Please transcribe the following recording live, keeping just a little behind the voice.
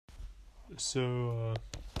Hey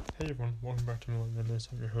everyone, welcome back to Million Minutes.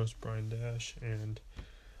 I'm your host, Brian Dash, and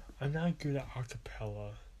I'm not good at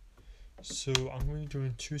acapella. So I'm going to be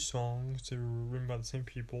doing two songs that were written by the same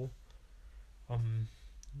people.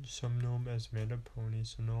 Some know him as Amanda Pony,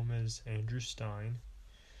 some know him as Andrew Stein.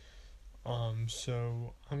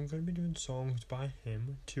 So I'm going to be doing songs by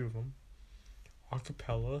him, two of them,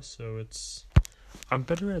 acapella, I'm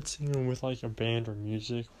better at singing with like a band or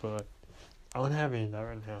music, but I don't have any of that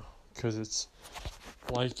right now, because it's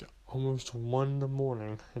like almost 1 in the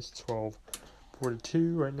morning. It's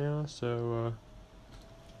 12:42 right now, so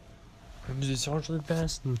I'm gonna do songs really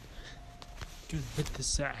fast and hit the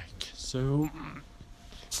sack. So,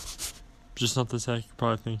 just not the sack you're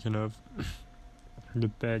probably thinking of. The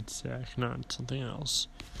bed sack, not something else.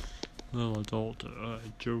 Little adult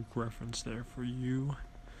joke reference there for you.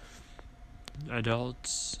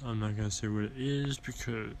 Adults, I'm not gonna say what it is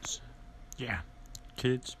because, yeah,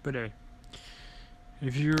 kids, but hey.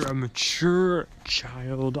 If you're a mature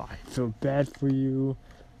child, I feel bad for you.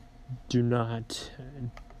 Do not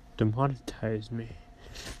demonetize me.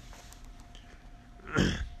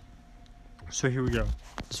 So here we go.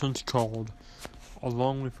 This one's called "A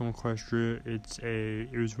Long Way from Equestria."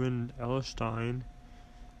 It was when Andrew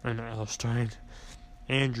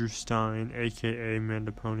Stein, aka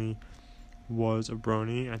Mandapony, was a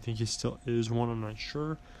brony. I think he still is one, I'm not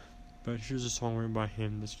sure. But here's a song written by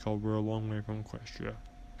him that's called "We're a Long Way from Equestria."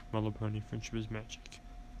 My Little Pony, Friendship is Magic.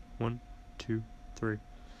 1, 2, 3.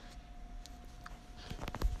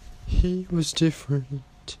 He was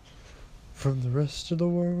different from the rest of the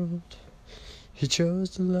world. He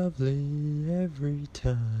chose the lovely every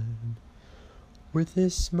time. With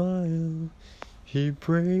his smile, he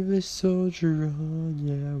bravely soldiered on.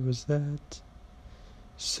 Yeah, was that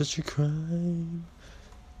such a crime?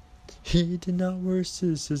 He did not wear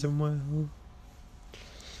cynicism well.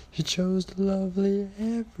 He chose the lovely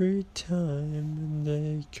every time, and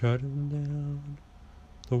they cut him down.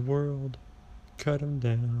 The world cut him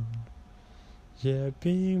down. Yeah,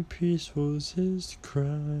 being peaceful is his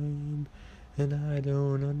crime, and I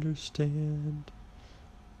don't understand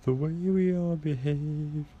the way we all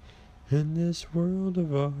behave in this world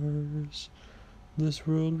of ours. This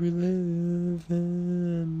world we live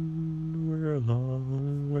in, we're a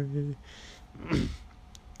long way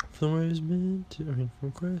from where it's meant to,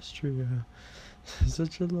 from Equestria.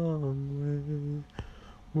 Such a long way,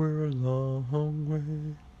 we're a long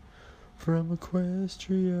way from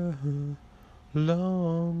Equestria.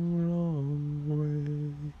 Long, long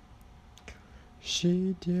way.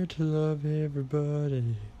 She dared to love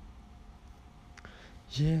everybody.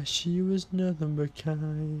 Yeah, she was nothing but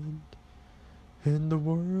kind. And the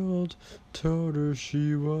world told her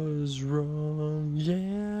she was wrong.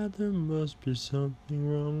 Yeah, there must be something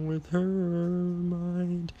wrong with her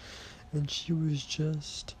mind. And she was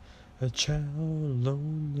just a child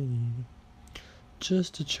lonely.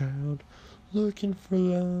 Just a child looking for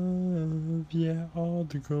love. Yeah, all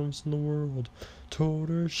the grumps in the world told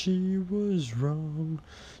her she was wrong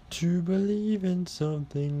to believe in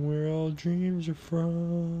something where all dreams are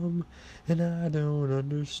from. And I don't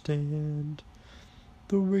understand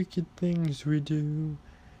the wicked things we do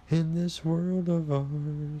in this world of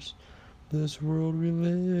ours. This world we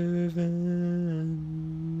live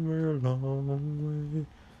in, we're a long way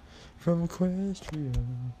from Equestria.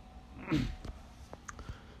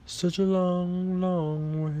 Such a long,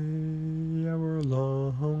 long way. Yeah, we're a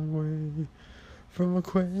long way from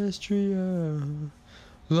Equestria.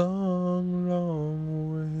 Long, long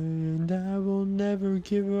way. And I will never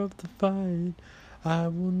give up the fight. I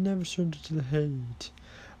will never surrender to the hate.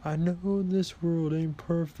 I know this world ain't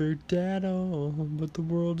perfect at all, but the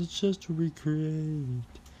world is just what we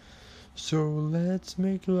create. So let's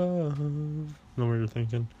make love. Know what you're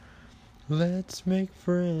thinking? Let's make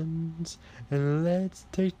friends, and let's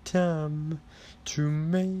take time to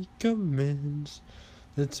make amends.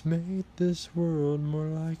 Let's make this world more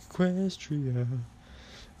like Equestria.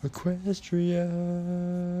 Equestria.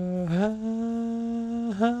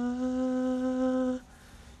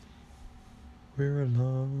 We're a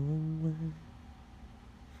long way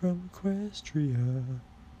from Equestria.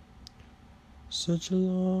 Such a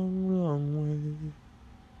long, long way.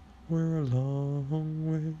 We're a long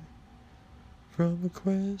way from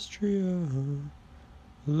Equestria.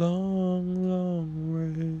 Long, long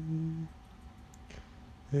way.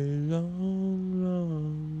 A long,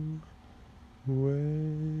 long way.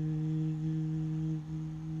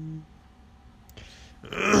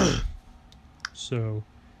 So,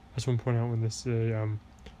 I just want to point out when this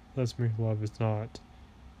let's make love, it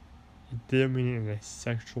didn't mean it in a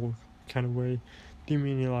sexual kind of way. It didn't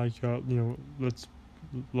mean it like, let's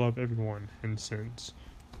love everyone, and since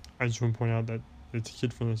I just want to point out that it's a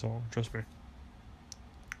kid-friendly song, trust me.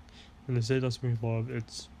 When they say let's make love,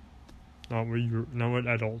 it's not what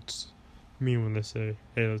adults mean when they say,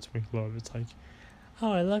 hey, let's make love. It's like,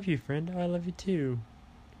 oh, I love you, friend. Oh, I love you too.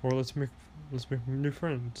 Or let's make new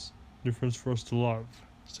friends for us to love.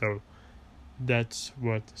 So that's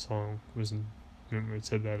what the song was meant when it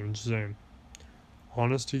said that. I'm just saying,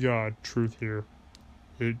 honest to God, truth here.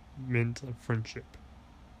 It meant a friendship,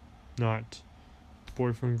 not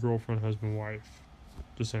boyfriend, girlfriend, husband, wife.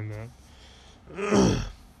 Just saying that.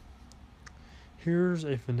 Here's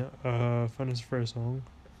a Finance Fair song.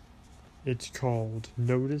 It's called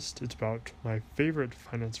Noticed. It's about my favorite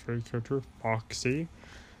Finance Fair character, Foxy.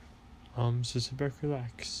 So sit back,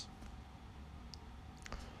 relax.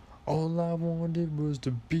 All I wanted was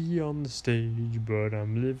to be on the stage, but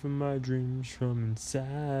I'm living my dreams from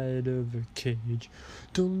inside of a cage.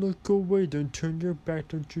 Don't look away, don't turn your back,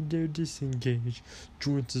 don't you dare disengage.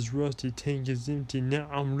 Joints is rusty, tank is empty, now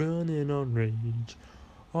I'm running on rage.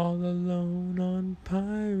 All alone on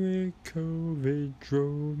Pirate Cove, it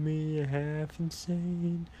drove me half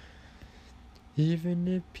insane. Even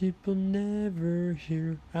if people never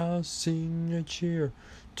hear, I'll sing a cheer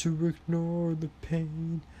to ignore the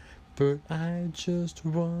pain. But I just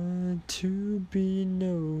want to be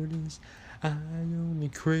noticed, I only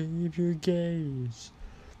crave your gaze.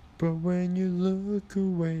 But when you look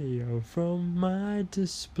away from my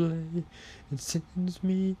display, it sends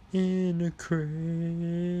me in a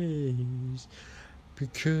craze.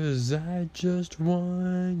 Because I just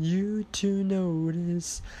want you to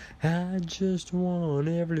notice, I just want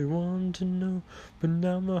everyone to know. But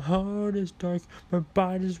now my heart is dark, my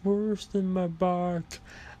body's worse than my bark.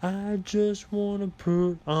 I just wanna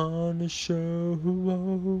put on a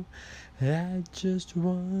show. I just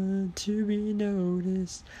want to be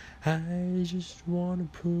noticed, I just wanna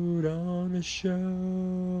put on a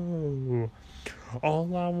show.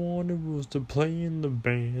 All I wanted was to play in the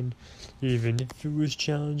band, even if it was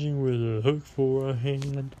challenging with a hook for a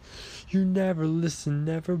hand. You never listen,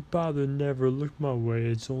 never bother, never look my way.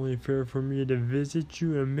 It's only fair for me to visit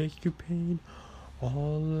you and make you pain.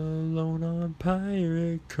 All alone on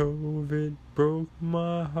Pirate Cove, it broke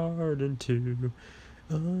my heart in two.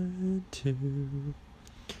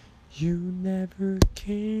 You never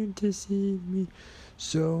came to see me,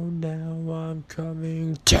 so now I'm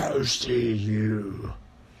coming to see you.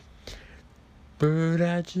 But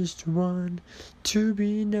I just want to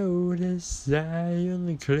be noticed, I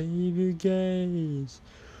only crave your gaze.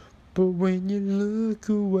 But when you look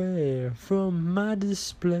away from my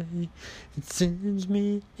display, it sends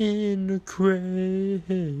me in a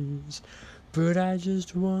craze. But I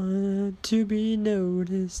just want to be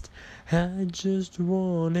noticed, I just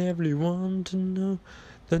want everyone to know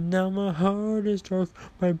that now my heart is dark,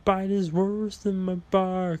 my bite is worse than my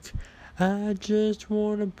bark. I just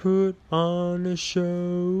wanna put on a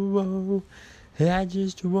show. I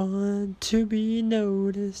just want to be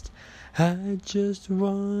noticed, I just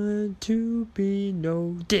want to be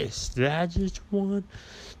noticed. I just want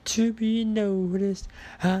to be noticed,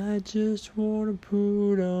 I just wanna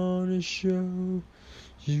put on a show.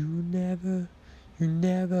 You never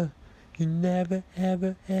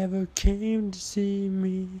ever came to see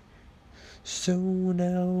me. So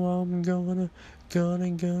now I'm gonna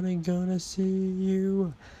see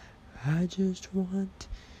you. I just want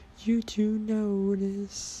you to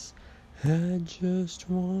notice, I just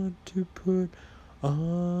want to put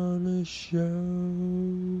on a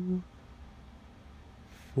show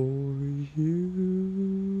for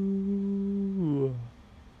you.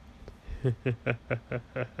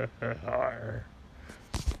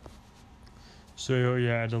 So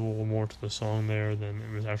yeah, I added a little more to the song there than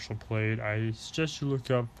it was actually played. I suggest you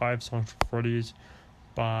look up 5 Songs for Freddy's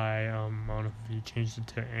by, I don't know if he changed it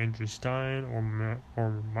to Andrew Stein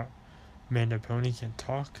or Manda Pony Can't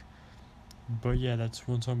Talk. But yeah, that's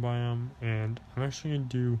one song by him. And I'm actually going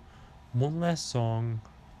to do one last song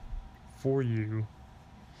for you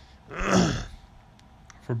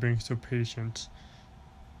for being so patient.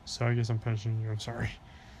 So I guess I'm punishing you, I'm sorry.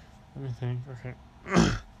 Let me think, okay.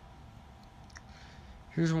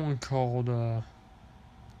 Here's one called, I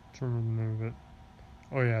don't remember the name of it.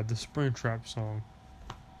 Oh yeah, the Springtrap song.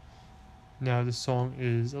 Now this song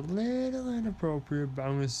is a little inappropriate, but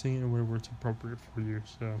I'm going to sing it in a way where it's appropriate for you,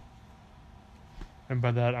 so. And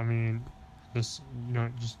by that I mean, just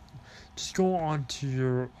go on to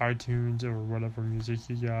your iTunes or whatever music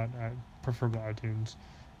you got, preferably iTunes,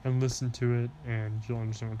 and listen to it, and you'll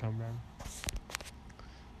understand what I'm talking about.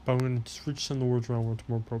 But I'm going to switch some of the words around where it's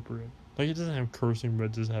more appropriate. Like, it doesn't have cursing, but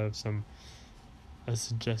it does have a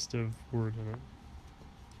suggestive word in it.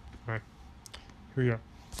 Alright, here we go.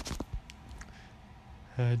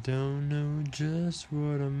 I don't know just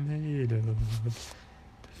what I'm made of.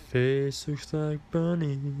 The face looks like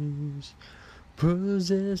bunnies,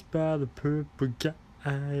 possessed by the purple guy.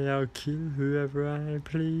 I'll kill whoever I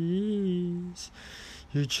please.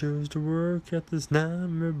 You chose to work at this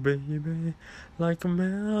nightmare, baby, like a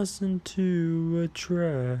mouse into a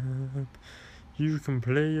trap. You can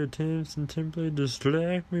play your tense and simply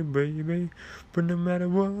distract me, baby, but no matter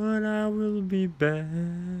what, I will be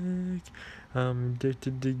back. I'm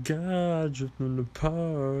addicted to God, rip them to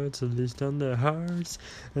parts, at least on their hearts,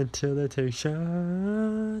 until they take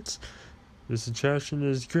shots. This attraction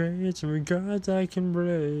is great, some regards I can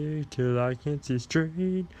break, till I can't see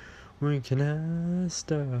straight. When can I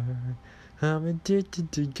start? I'm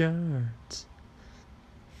addicted to guards.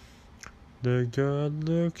 The guard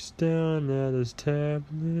looks down at his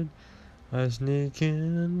tablet. I sneak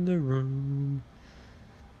in the room,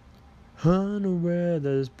 unaware that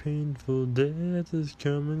his painful death is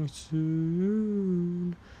coming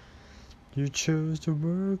soon. You chose to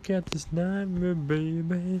work at this nightmare,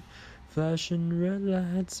 baby. Flashing red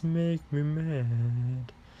lights make me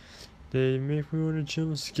mad. They make me wanna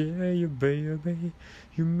jump scare you, baby.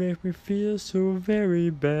 You make me feel so very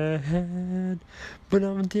bad. But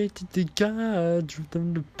I'm addicted to God, rip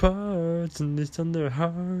them to parts, and it's on their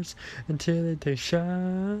hearts until they take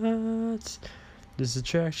shots. This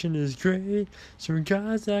attraction is great, some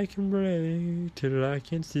guys I can break till I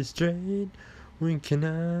can't see straight. When can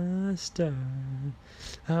I start?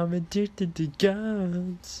 I'm addicted to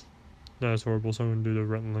gods. That's horrible, so I'm gonna do the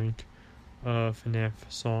Rent Link FNAF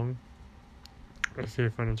song. Okay,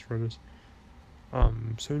 finance for this.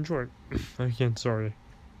 So enjoy. Again, sorry.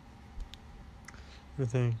 I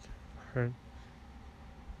think. Alright.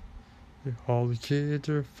 All the kids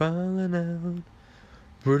are filing out,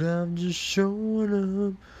 but I'm just showing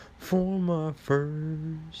up for my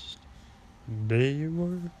first day at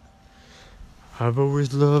work. I've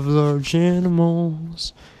always loved large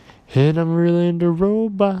animals, and I'm really into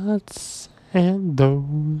robots, and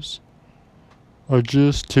those are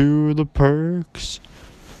just two of the perks.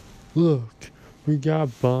 Look, we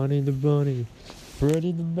got Bonnie the bunny,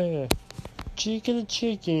 Freddy the bear, Chicken the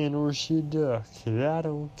chicken, or she a duck, I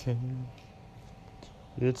don't care.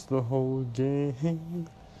 It's the whole gang.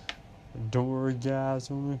 Don't worry, guys,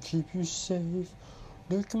 I'm gonna keep you safe.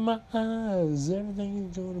 Look in my eyes, everything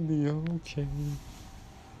is gonna be okay.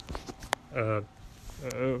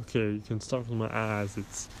 Okay, you can stop with my eyes,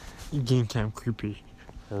 it's getting kind of creepy.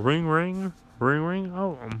 Ring, ring, ring, ring.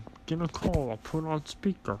 Oh, I'm getting a call. I'll put it on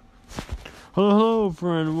speaker. Hello,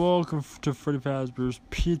 friend. Welcome to Freddy Fazbear's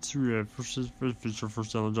Pizzeria. First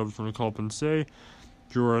on the job, I'm going to call up and say,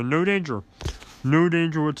 you are in no danger. No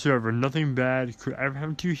danger whatsoever. Nothing bad could ever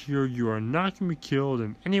happen to you here. You are not going to be killed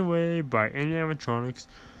in any way by any animatronics.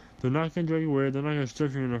 They're not going to drag you away. They're not going to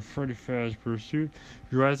stuff you in a Freddy Fazbear suit.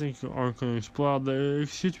 Your eyes aren't going to explode.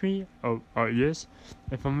 Excuse me? Oh, yes.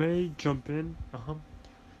 If I may jump in.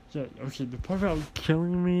 Yeah, okay, the part about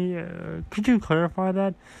killing me, could you clarify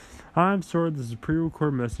that? I'm sorry, this is a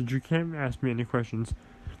pre-recorded message. You can't ask me any questions.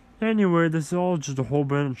 Anyway, this is all just a whole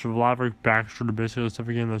bunch of live backstory, basically stuff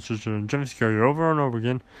again that's just gonna jump scare you over and over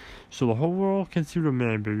again, so the whole world can see what a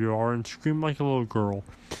man baby you are and scream like a little girl.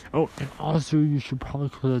 Oh, and also you should probably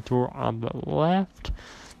close the door on the left.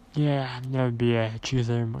 Yeah, that would be a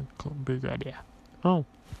big idea. Oh.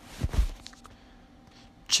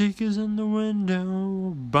 Chica's in the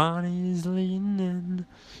window, Bonnie's leaning in.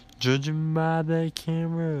 Judging by the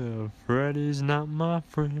camera, Freddy's not my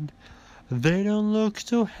friend. They don't look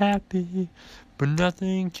so happy, but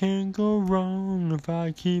nothing can go wrong if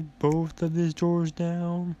I keep both of these doors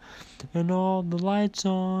down and all the lights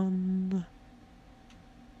on.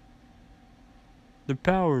 The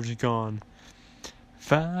power's gone.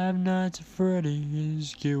 5 Nights at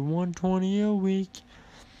Freddy's get $120 a week.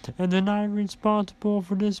 And they're not responsible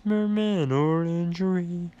for dismemberment or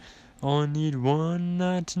injury. Only need one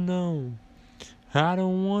night to know. I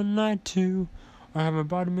don't want night two. I have my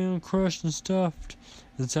body man crushed and stuffed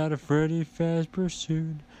inside a Freddy Fazbear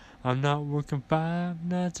suit. I'm not working 5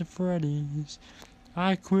 Nights at Freddy's.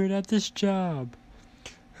 I quit at this job.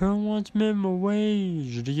 Who wants minimum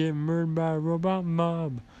wage to get murdered by a robot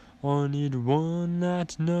mob? Only need one night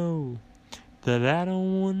to know that I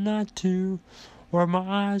don't want night two. Where my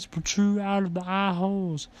eyes protrude out of the eye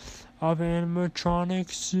holes of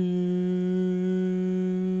animatronic suit.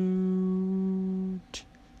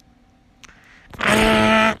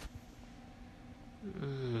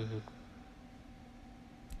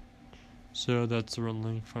 So that's the Run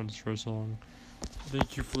Link Fun Story song.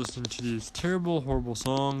 Thank you for listening to these terrible, horrible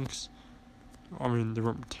songs. I mean, they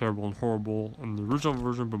weren't terrible and horrible in the original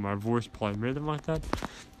version, but my voice probably made them like that.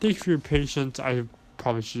 Thanks for your patience. I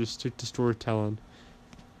probably should just stick to storytelling.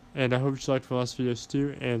 And I hope you liked my last videos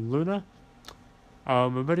too. And Luna, my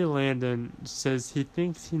buddy Landon says he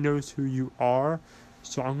thinks he knows who you are.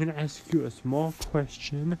 So I'm going to ask you a small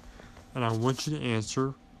question, and I want you to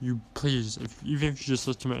answer. You please, even if you just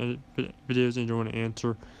listen to my videos and you don't want to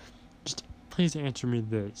answer, just please answer me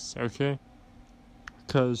this, okay?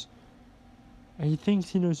 Because he thinks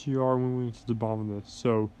he knows who you are when we get to the bottom of this.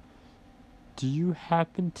 So, do you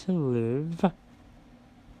happen to live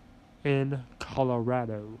in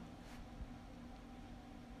Colorado?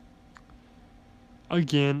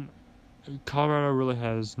 Again, Colorado really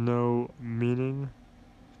has no meaning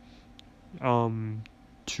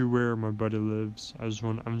to where my buddy lives.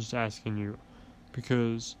 I'm just asking you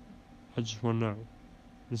because I just want to know.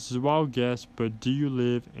 This is a wild guess, but do you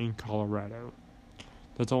live in Colorado?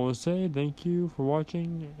 That's all I say. Thank you for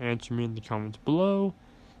watching. Answer me in the comments below.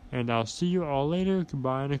 And I'll see you all later.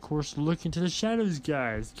 Goodbye. And of course, look into the shadows,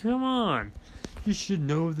 guys. Come on. You should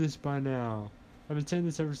know this by now. I've been saying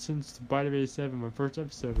this ever since the Bite of 87, my first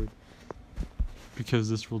episode. Because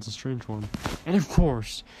this world's a strange one. And of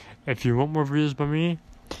course, if you want more videos by me,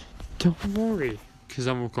 don't worry. Because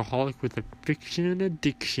I'm an alcoholic with a fiction and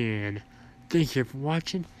addiction. Thank you for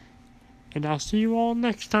watching. And I'll see you all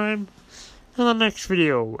next time in the next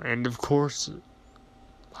video. And of course,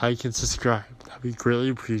 like and subscribe. That'd be greatly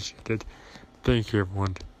appreciated. Thank you,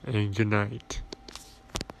 everyone. And good night.